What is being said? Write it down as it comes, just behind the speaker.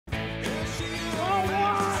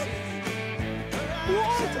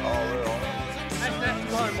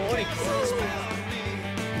That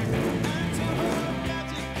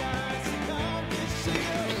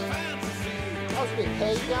was a bit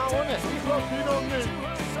cagey now, wasn't it? He's looking on me.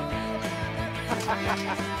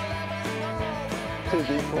 Too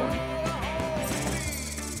deep for him.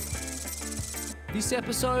 This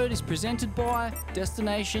episode is presented by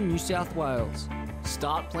Destination New South Wales.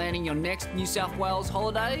 Start planning your next New South Wales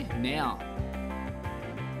holiday now.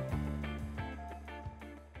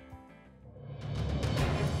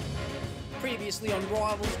 Previously on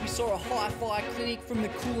Rivals, we saw a hi-fi clinic from the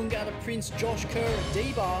Coolangatta Prince Josh Kerr at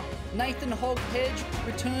D-Bar. Nathan Hogpedge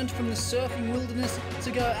returned from the surfing wilderness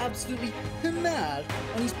to go absolutely mad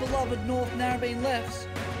on his beloved North Narrabeen lefts.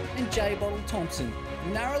 And J Bottle Thompson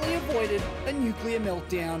narrowly avoided a nuclear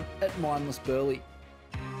meltdown at Mindless Burley.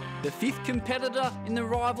 The fifth competitor in the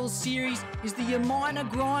Rivals series is the Umina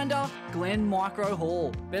Grinder, Glenn Micro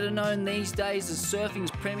Hall. Better known these days as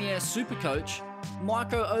surfing's premier supercoach,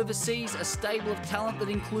 Micro oversees a stable of talent that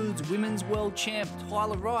includes women's world champ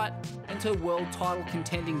Tyler Wright and her world title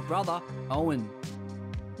contending brother, Owen.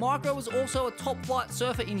 Micro was also a top flight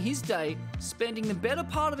surfer in his day, spending the better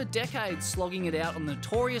part of a decade slogging it out on the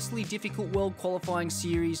notoriously difficult world qualifying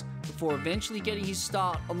series before eventually getting his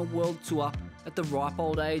start on the world tour at the ripe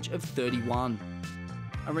old age of 31.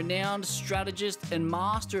 A renowned strategist and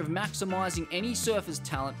master of maximising any surfer's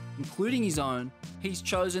talent, including his own, he's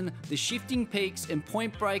chosen the shifting peaks and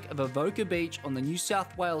point break of Avoca Beach on the New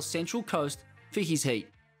South Wales Central Coast for his heat.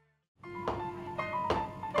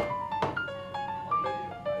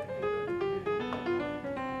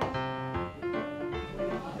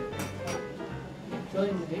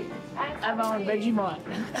 Avo and Vegemite.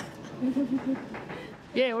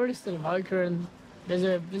 Yeah, we're just at Avoca and there's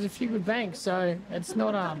a few good banks, so it's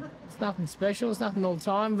not it's nothing special, it's nothing all the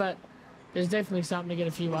time, but there's definitely something to get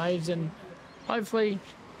a few waves and hopefully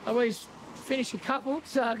I always finish a couple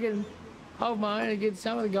so I can hold my own against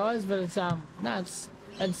some of the guys, but it's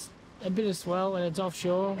it's a bit of swell and it's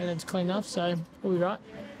offshore and it's clean enough, so we'll be right.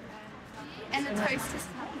 And the toast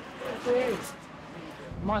is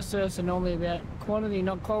my surfs are normally about quantity,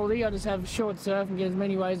 not quality. I just have short surf and get as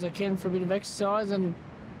many waves as I can for a bit of exercise. And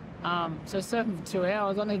so surfing for 2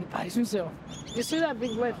 hours, I need to pace myself. You see that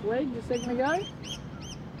big left leg a second ago?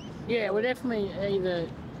 Yeah, we're definitely either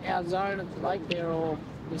our zone at the lake there or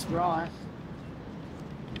this right.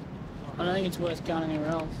 I don't think it's worth going anywhere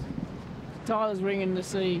else. Tyler's ringing to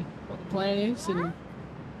see what the plan is, and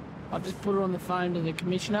I've just put it on the phone to the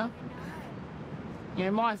commissioner. You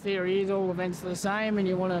know, my theory is all events are the same and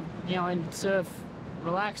you want to, and surf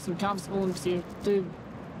relaxed and comfortable and you do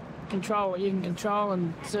control what you can control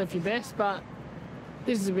and surf your best, but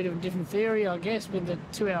this is a bit of a different theory, I guess, with the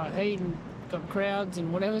 2 hour heat and got crowds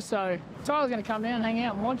and whatever, so Tyler's going to come down and hang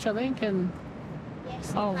out and watch, I think, and...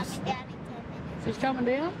 Yes, coming down in 10 minutes. She's coming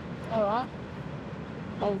down? All right.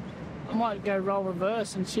 I might go roll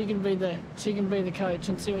reverse and she can be the coach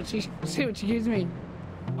and see what she gives me.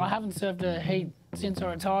 I haven't surfed a heat since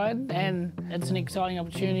I retired, and it's an exciting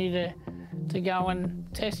opportunity to go and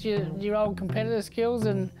test your old competitor skills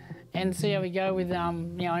and see how we go with a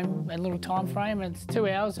little time frame. It's 2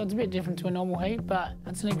 hours, so it's a bit different to a normal heat, but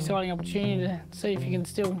it's an exciting opportunity to see if you can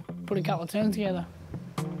still put a couple of turns together.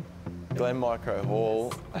 Glenn Micro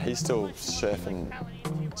Hall, he's still surfing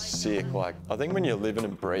sick. Like, I think when you're living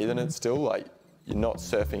and breathing it still, like, you're not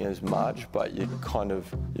surfing as much, but you're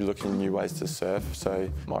looking at new ways to surf, so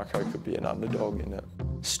Micro could be an underdog in it.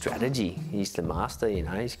 Strategy, he's the master,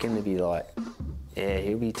 he's going to be like, yeah,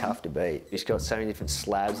 he'll be tough to beat. He's got so many different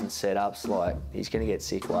slabs and setups, like, he's going to get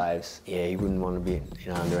sick waves. Yeah, you wouldn't want to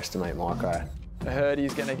underestimate Micro. I heard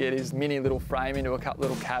he's going to get his mini little frame into a couple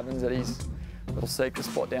little cabins at his little secret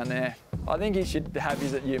spot down there. I think he should have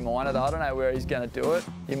his at Umina though. I don't know where he's going to do it.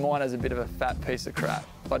 Umina's a bit of a fat piece of crap.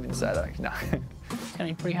 I didn't say that, no. It's going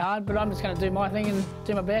to be pretty hard, but I'm just going to do my thing and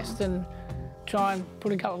do my best and try and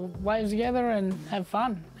put a couple of waves together and have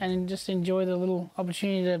fun and just enjoy the little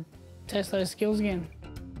opportunity to test those skills again.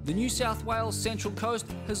 The New South Wales Central Coast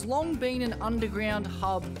has long been an underground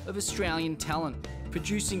hub of Australian talent,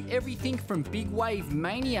 producing everything from big wave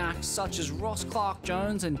maniacs such as Ross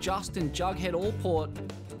Clark-Jones and Justin Jughead Allport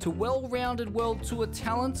to well-rounded world tour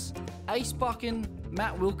talents Ace Buchan,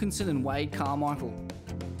 Matt Wilkinson and Wade Carmichael.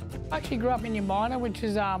 I actually grew up in Umina, which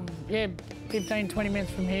is 15, 20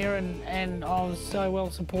 minutes from here, and I was so well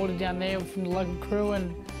supported down there from the local crew,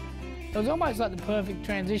 and it was almost like the perfect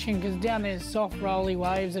transition because down there's soft rolly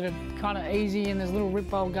waves that are kind of easy and there's little rip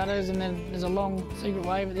bowl gutters and then there's a long secret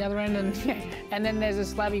wave at the other end and then there's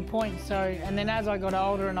a slabby point. So, and then as I got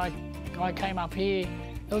older and I came up here,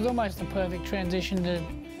 it was almost the perfect transition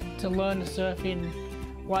to learn to surf in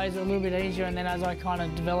waves were a little bit easier, and then as I kind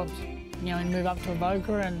of developed, you know, and move up to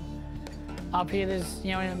Avoca, and up here there's,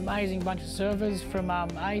 you know, an amazing bunch of surfers from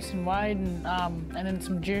Ace and Wade, and then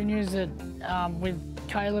some juniors that with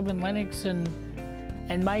Caleb and Lennox and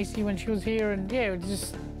Macy when she was here, and yeah, it was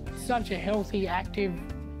just such a healthy, active,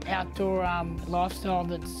 outdoor lifestyle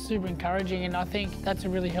that's super encouraging, and I think that's a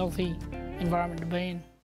really healthy environment to be in.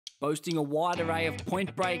 Boasting a wide array of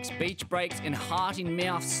point breaks, beach breaks and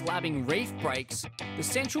heart-in-mouth slabbing reef breaks, the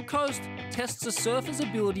Central Coast tests a surfer's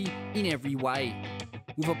ability in every way.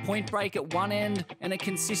 With a point break at one end and a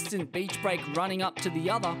consistent beach break running up to the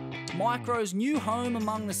other, Micro's new home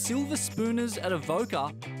among the silver spooners at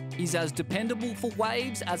Avoca is as dependable for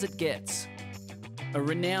waves as it gets. A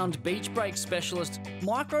renowned beach break specialist,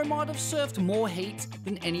 Micro might have surfed more heats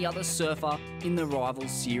than any other surfer in the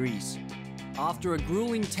Rivals series. After a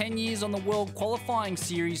grueling 10 years on the World Qualifying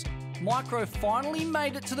Series, Micro finally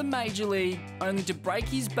made it to the Major League, only to break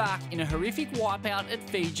his back in a horrific wipeout at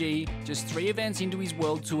Fiji, just 3 events into his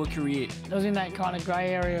World Tour career. I was in that kind of grey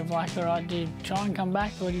area of like, all right, do you try and come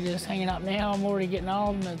back, or do you just hang it up now? I'm already getting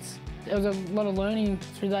old, and there was a lot of learning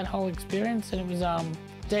through that whole experience, and it was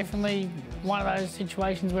definitely one of those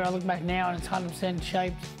situations where I look back now and it's 100%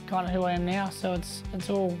 shaped kind of who I am now. So it's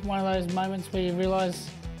all one of those moments where you realise,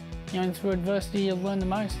 you know, through adversity you'll learn the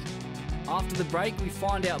most. After the break, we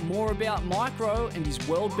find out more about Micro and his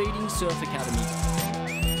world-beating surf academy.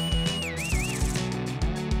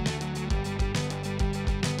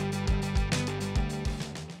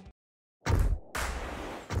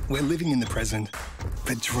 We're living in the present,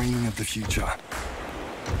 but dreaming of the future.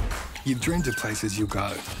 You've dreamed of places you'll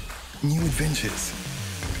go, new adventures,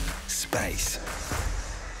 space.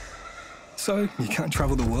 So you can't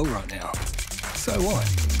travel the world right now. So what?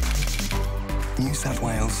 New South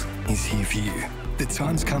Wales is here for you. The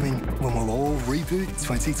time's coming when we'll all reboot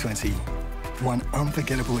 2020, one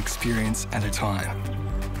unforgettable experience at a time.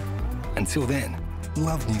 Until then,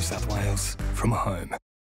 love New South Wales from home.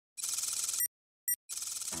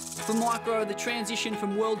 For Micro, the transition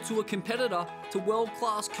from World Tour competitor to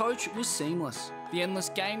world-class coach was seamless. The endless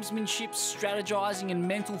gamesmanship, strategising and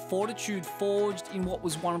mental fortitude forged in what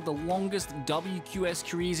was one of the longest WQS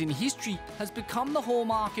careers in history has become the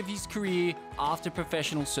hallmark of his career after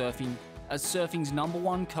professional surfing, as surfing's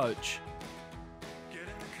 #1 coach.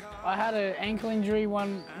 I had an ankle injury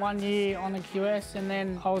one year on the QS, and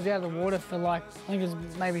then I was out of the water for like, I think it was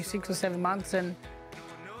maybe 6 or 7 months, and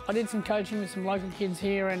I did some coaching with some local kids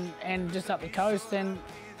here and just up the coast, and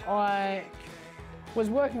I was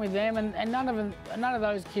working with them, and none of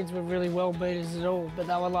those kids were really well beaters at all, but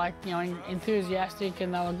they were like, you know, enthusiastic,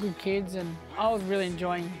 and they were good kids, and I was really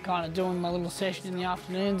enjoying kind of doing my little session in the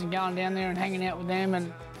afternoons and going down there and hanging out with them,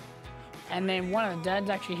 and then one of the dads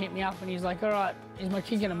actually hit me up and he's like, all right, is my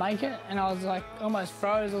kid gonna make it? And I was like, almost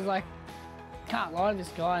froze. I was like, can't lie to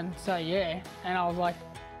this guy and say yeah. And I was like,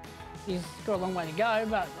 he's got a long way to go,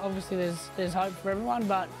 but obviously there's hope for everyone,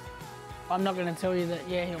 but I'm not going to tell you that,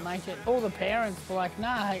 yeah, he'll make it. All the parents were like,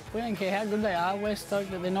 nah, hey, we don't care how good they are. We're stoked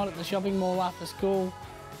that they're not at the shopping mall after school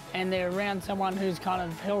and they're around someone who's kind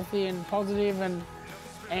of healthy and positive and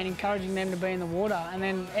encouraging them to be in the water. And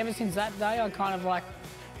then ever since that day, I kind of like,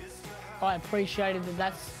 I appreciated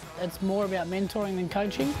that it's more about mentoring than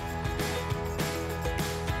coaching.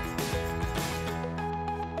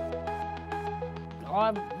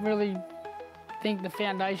 I really think the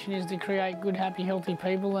foundation is to create good, happy, healthy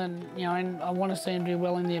people, and you know, and I want to see them do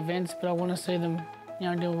well in the events, but I want to see them, you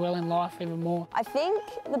know, do well in life even more. I think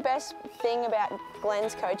the best thing about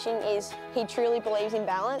Glenn's coaching is he truly believes in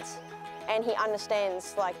balance, and he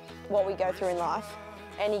understands like what we go through in life,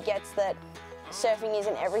 and he gets that surfing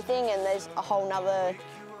isn't everything, and there's a whole nother,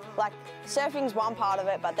 like surfing's one part of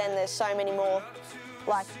it, but then there's so many more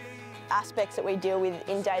like aspects that we deal with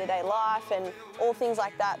in day-to-day life and all things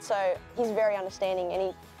like that. So he's very understanding and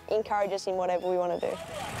he encourages in whatever we want to do.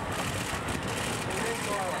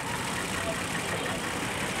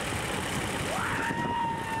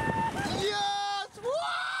 Yes!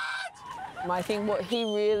 What? I think what he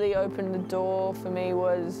really opened the door for me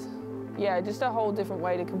was, yeah, just a whole different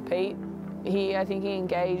way to compete. I think he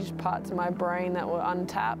engaged parts of my brain that were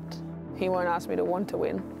untapped. He won't ask me to want to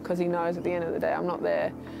win because he knows at the end of the day I'm not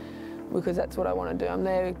there because that's what I want to do. I'm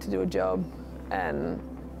there to do a job, and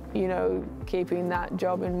you know, keeping that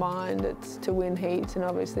job in mind, it's to win heats and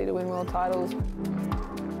obviously to win world titles.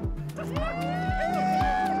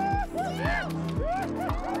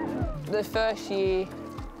 The first year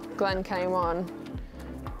Glenn came on,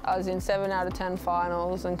 I was in 7 out of 10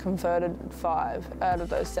 finals and converted 5 out of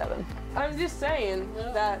those 7. I'm just saying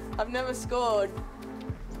that I've never scored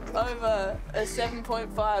over a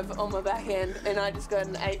 7.5 on my backhand, and I just got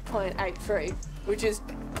an 8.83, which is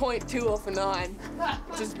 0.2 off a 9,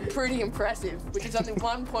 which is pretty impressive, which is only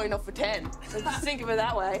 1 point off a 10. So just think of it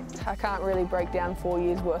that way. I can't really break down 4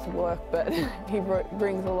 years worth of work, but he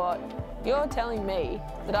brings a lot. You're telling me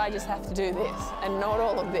that I just have to do this and not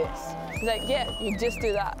all of this. He's like, yeah, you just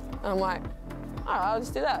do that. I'm like, all right, I'll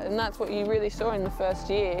just do that. And that's what you really saw in the first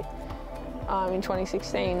year in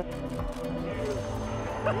 2016.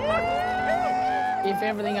 If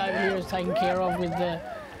everything over here is taken care of with the,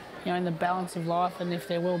 in the balance of life, and if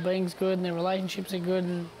their well-being's good and their relationships are good,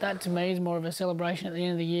 and that to me is more of a celebration at the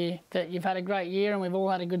end of the year, that you've had a great year and we've all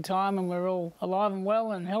had a good time and we're all alive and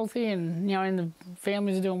well and healthy, and and the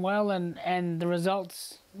families are doing well, and the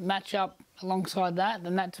results match up alongside that,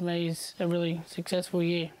 then that to me is a really successful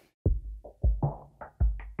year.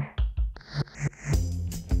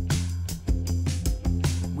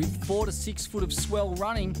 With 4 to 6 foot of swell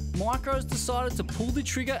running, Micro's decided to pull the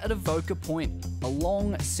trigger at Avoca Point, a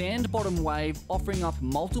long sand-bottom wave offering up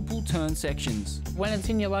multiple turn sections. When it's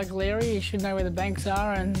in your local area, you should know where the banks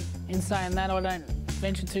are, and in saying that, I don't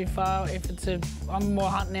venture too far. I'm more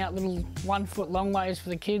hunting out little 1 foot long waves for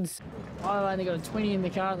the kids. I've only got a 20 in the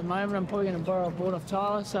car at the moment. I'm probably going to borrow a board off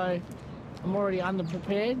Tyler, so I'm already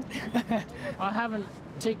underprepared. I haven't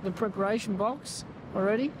ticked the preparation box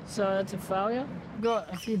already, so that's a failure.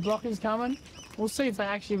 Got a few blockers coming. We'll see if they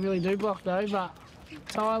actually really do block though, but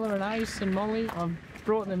Tyler and Ace and Molly, I've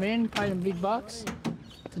brought them in, paid them big bucks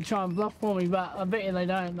to try and block for me, but I bet you they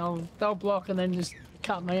don't. They'll block and then just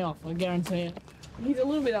cut me off, I guarantee it. He's a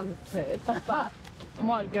little bit unprepared, but I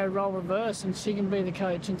might go role reverse and she can be the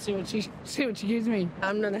coach and see what she gives me.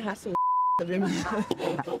 I'm not a hassle of him.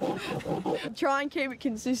 Try and keep it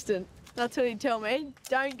consistent. That's what he'd tell me.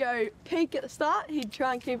 Don't go peak at the start. He'd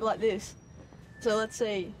try and keep it like this. So let's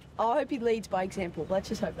see. I hope he leads by example. Let's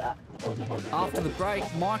just hope that. After the break,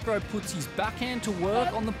 Micro puts his backhand to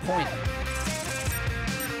work on the point.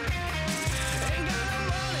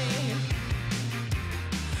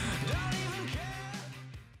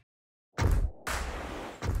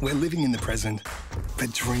 We're living in the present,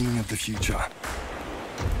 but dreaming of the future.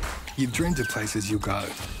 You've dreamed of places you'll go,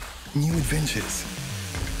 new adventures,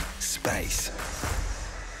 space.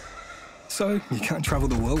 So you can't travel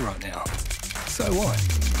the world right now. So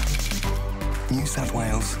what? New South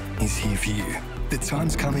Wales is here for you. The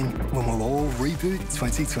time's coming when we'll all reboot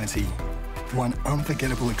 2020, one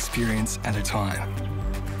unforgettable experience at a time.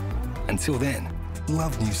 Until then,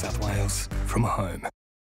 love New South Wales from home.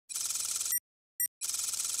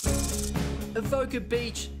 Avoca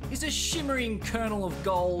Beach is a shimmering kernel of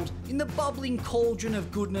gold in the bubbling cauldron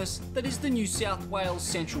of goodness that is the New South Wales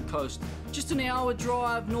Central Coast. Just an hour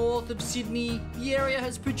drive north of Sydney, the area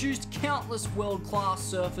has produced countless world-class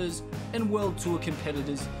surfers and World Tour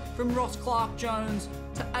competitors, from Ross Clark-Jones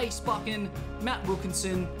to Ace Buchan, Matt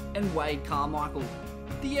Wilkinson and Wade Carmichael.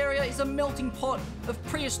 The area is a melting pot of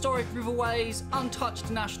prehistoric riverways,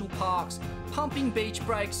 untouched national parks, pumping beach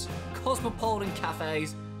breaks, cosmopolitan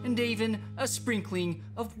cafes, and even a sprinkling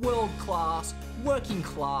of world-class,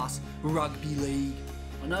 working-class rugby league.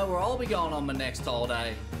 I know where I'll be going on my next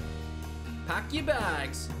holiday. Pack your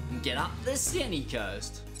bags and get up the sunny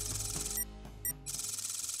coast.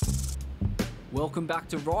 Welcome back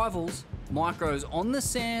to Rivals. Micro's on the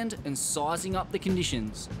sand and sizing up the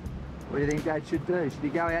conditions. What do you think Dad should do? Should he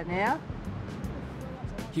go out now?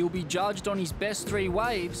 He'll be judged on his best 3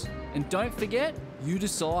 waves, and don't forget, you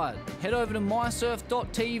decide. Head over to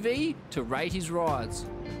mysurf.tv to rate his rides.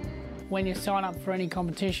 When you sign up for any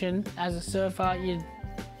competition as a surfer,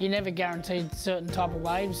 you're never guaranteed certain type of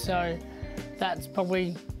waves, so that's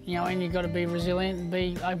probably, and you've got to be resilient and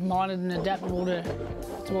be open-minded and adaptable to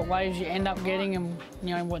what waves you end up getting,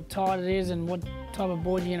 and what tide it is and what type of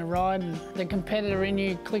board you're going to ride. And the competitor in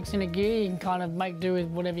you clicks into gear, you can kind of make do with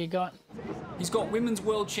whatever you got. He's got women's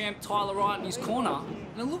world champ Tyler Wright in his corner,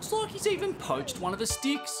 and it looks like he's even poached one of the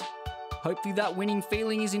sticks. Hopefully that winning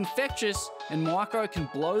feeling is infectious and Micro can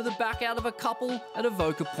blow the back out of a couple at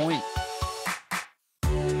Avoca Point.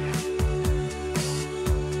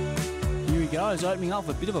 Here he goes, opening up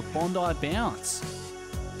a bit of a Bondi bounce.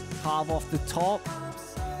 Carve off the top.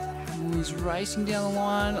 Ooh, he's racing down the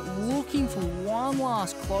line, looking for one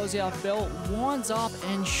last closeout belt, winds up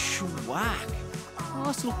and schwack.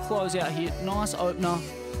 Nice little closeout here, nice opener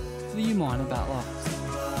for the Umina battler.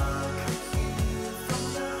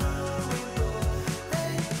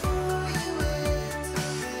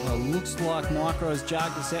 Well, looks like Micro's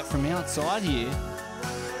jagged us out from outside here.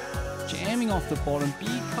 Jamming off the bottom,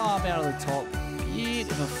 big carve out of the top, bit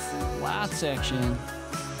of a flat section.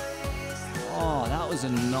 Oh, that was a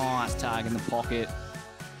nice tag in the pocket.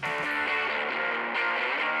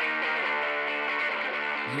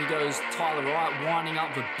 Here goes Tyler Wright winding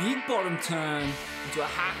up the big bottom turn into a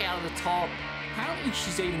hack out of the top. Apparently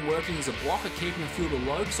she's even working as a blocker, keeping a few of the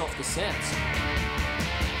lokes off the sets.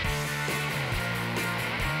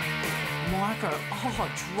 Micro,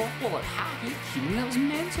 drop wallet hack, are you kidding? That was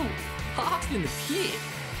mental. Parked in the pit.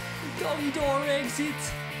 Doggy door exit.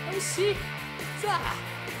 That was sick. Zah.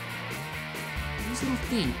 This little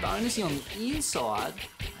thing, bonusing on the inside.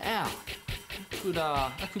 Wow.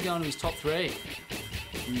 That could go into his top 3.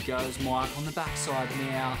 Here goes Mike on the backside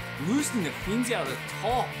now, loosening the fins out of the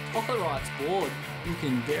top. Tyler Wright's board,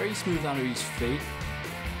 looking very smooth under his feet.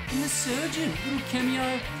 And the surgeon, little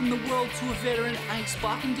cameo from the World Tour veteran Ace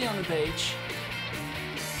Bucking down the beach.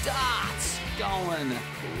 Darts going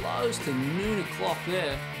close to noon o'clock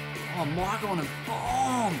there. Oh, Mike on a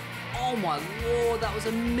bomb. Oh my lord, that was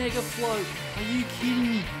a mega float. Are you kidding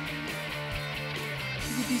me?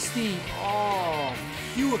 Look at this thing. Oh,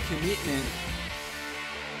 pure commitment.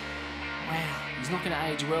 Wow, he's not going to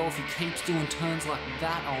age well if he keeps doing turns like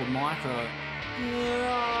that, old Micro.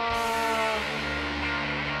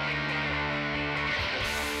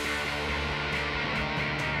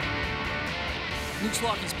 Looks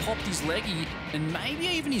like he's popped his leggy and maybe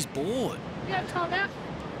even his board. Yeah, time out.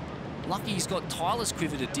 Lucky he's got Tyler's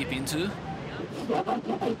quiver to dip into.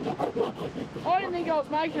 I didn't think I was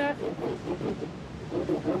making it.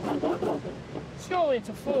 Surely it's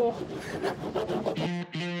a 4.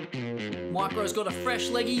 Micro's got a fresh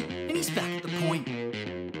leggy and he's back at the point.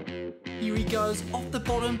 Here he goes off the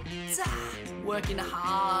bottom. Zah! Working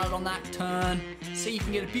hard on that turn. See if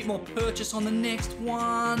you can get a bit more purchase on the next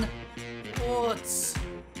one. Utz.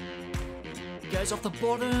 Goes off the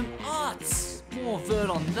bottom. Utz. More vert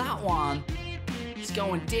on that one. He's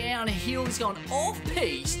going down a hill. He's going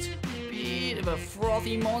off-piste. Bit of a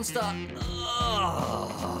frothy monster.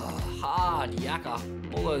 Hard yakka.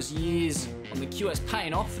 All those years on the QS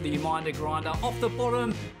paying off for the Umina Grinder. Off the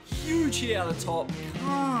bottom. Huge hit out of the top.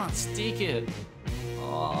 Can't stick it.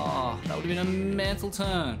 Oh, that would have been a mental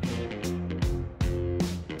turn.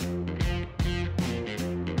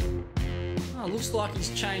 Oh, looks like he's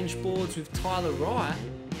changed boards with Tyler Wright.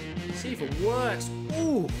 See if it works.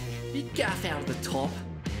 Ooh, big gaff out of the top.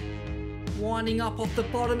 Winding up off the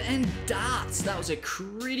bottom and darts. That was a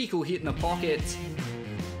critical hit in the pocket.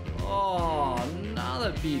 Oh,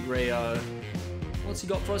 another big Rio. What's he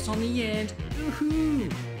got for us on the end?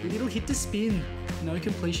 Woohoo! A little hit to spin. No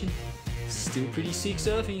completion. Still pretty sick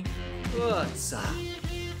surfing. What's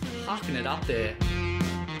hucking it up there.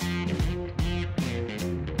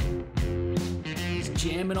 He's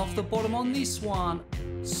jamming off the bottom on this one.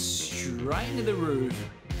 Straight into the roof.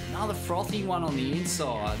 Another frothy one on the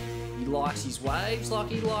inside. He likes his waves like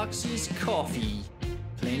he likes his coffee.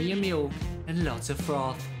 Plenty of milk and lots of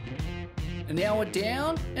froth. An hour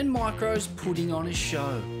down and Micro's putting on a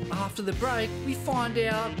show. After the break, we find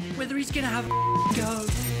out whether he's gonna have a go.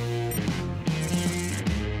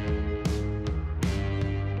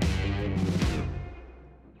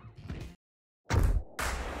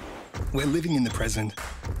 We're living in the present,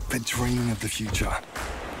 but dreaming of the future.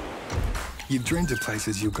 You've dreamed of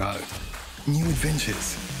places you'll go, new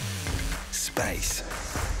adventures, space.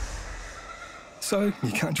 So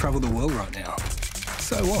you can't travel the world right now.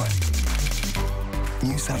 So what?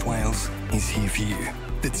 New South Wales is here for you.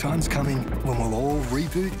 The time's coming when we'll all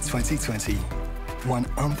reboot 2020, one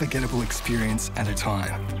unforgettable experience at a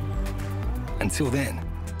time. Until then,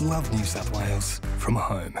 love New South Wales from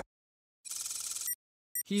home.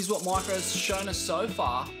 Here's what Micro's shown us so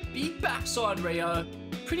far. Big backside Rio.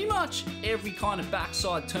 Pretty much every kind of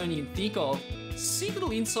backside turn you can think of. Sick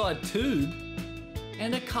little inside tube.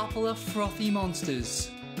 And a couple of frothy monsters.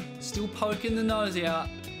 Still poking the nose out.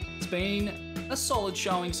 It's been a solid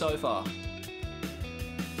showing so far.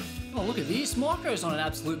 Oh, look at this. Micro's on an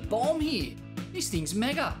absolute bomb here. This thing's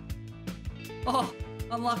mega. Oh,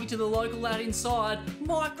 unlucky to the local lad inside.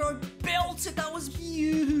 Micro belts it. That was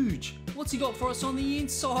huge. What's he got for us on the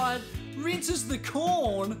inside? Rinses the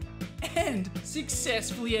corn and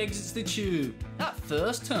successfully exits the tube. That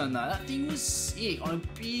first turn though, that thing was sick on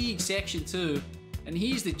a big section too. And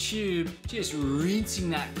here's the tube, just rinsing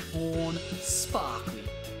that corn sparkly.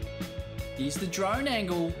 Here's the drone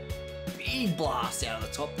angle. Big blast out of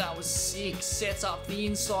the top, that was sick. Sets up the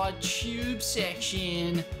inside tube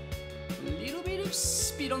section. A little bit of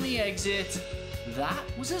spit on the exit. That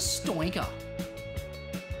was a stoinker.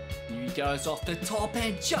 Here he goes off the top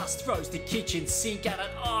and just throws the kitchen sink at it.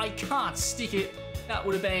 Oh, I can't stick it. That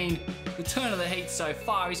would have been the turn of the heat so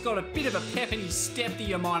far. He's got a bit of a pep in his step,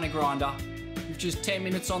 the Umina Grinder. With just 10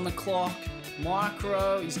 minutes on the clock.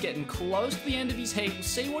 Micro is getting close to the end of his heat. We'll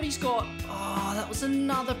see what he's got. Oh, that was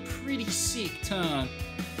another pretty sick turn.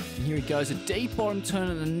 And here he goes, a deep bottom turn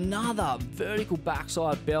and another vertical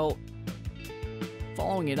backside belt.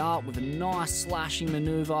 Following it up with a nice slashing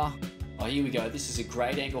maneuver. Oh, here we go. This is a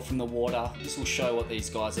great angle from the water. This will show what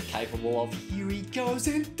these guys are capable of. Here he goes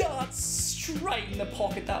and darts straight in the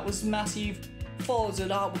pocket. That was massive. Follows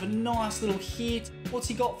it up with a nice little hit. What's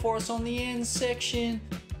he got for us on the end section?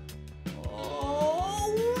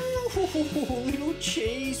 Oh, little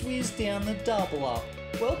cheese whiz down the double up.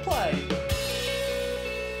 Well played.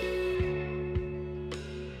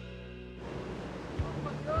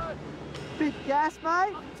 Bit gas,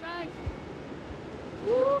 mate.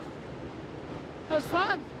 That was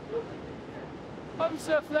fun. I haven't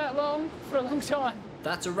surfed that long for a long time.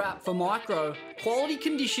 That's a wrap for Micro. Quality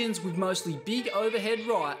conditions with mostly big overhead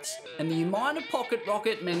rights, and the Umina Pocket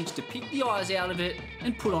Rocket managed to pick the eyes out of it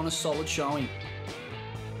and put on a solid showing.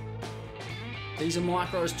 These are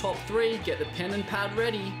Micro's top 3, get the pen and pad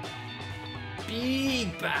ready.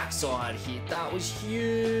 Big backside hit, that was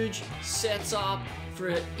huge. Sets up for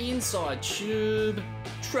an inside tube,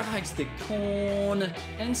 drags the corn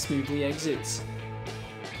and smoothly exits.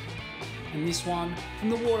 And this one from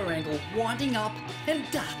the water angle, winding up and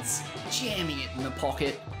darts, jamming it in the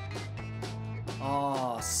pocket.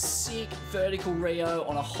 Oh, sick vertical Rio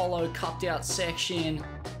on a hollow cupped out section.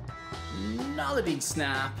 Another big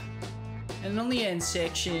snap. And on the end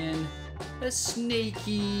section, a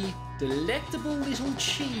sneaky, delectable little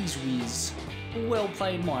cheese whiz. Well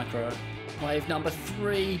played, Micro. Wave number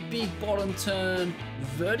 3, big bottom turn,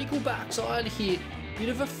 vertical backside hit. Bit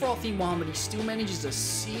of a frothy one, but he still manages a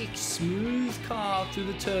sick, smooth carve through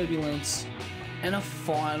the turbulence. And a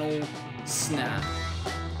final snap.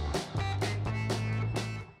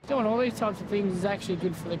 Doing all these types of things is actually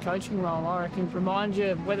good for the coaching role. I reckon it reminds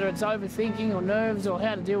you whether it's overthinking or nerves or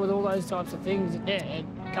how to deal with all those types of things. Yeah, it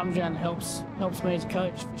comes down and helps me as a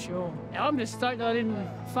coach for sure. I'm just stoked that I didn't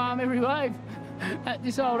farm every wave at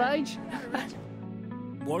this old age.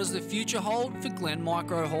 What does the future hold for Glen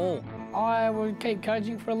Micro Hall? I will keep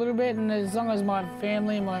coaching for a little bit, and as long as my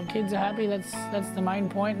family and my kids are happy, that's the main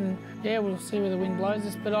point. And yeah, we'll see where the wind blows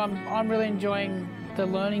us. But I'm really enjoying the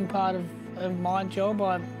learning part of my job.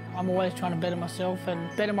 I'm always trying to better myself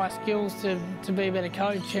and better my skills to be a better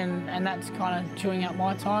coach, and that's kind of chewing up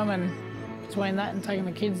my time. And between that and taking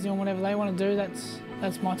the kids doing whatever they want to do,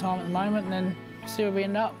 that's my time at the moment. And then see where we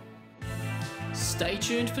end up. Stay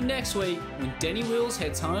tuned for next week when Denny Wills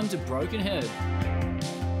heads home to Broken Head.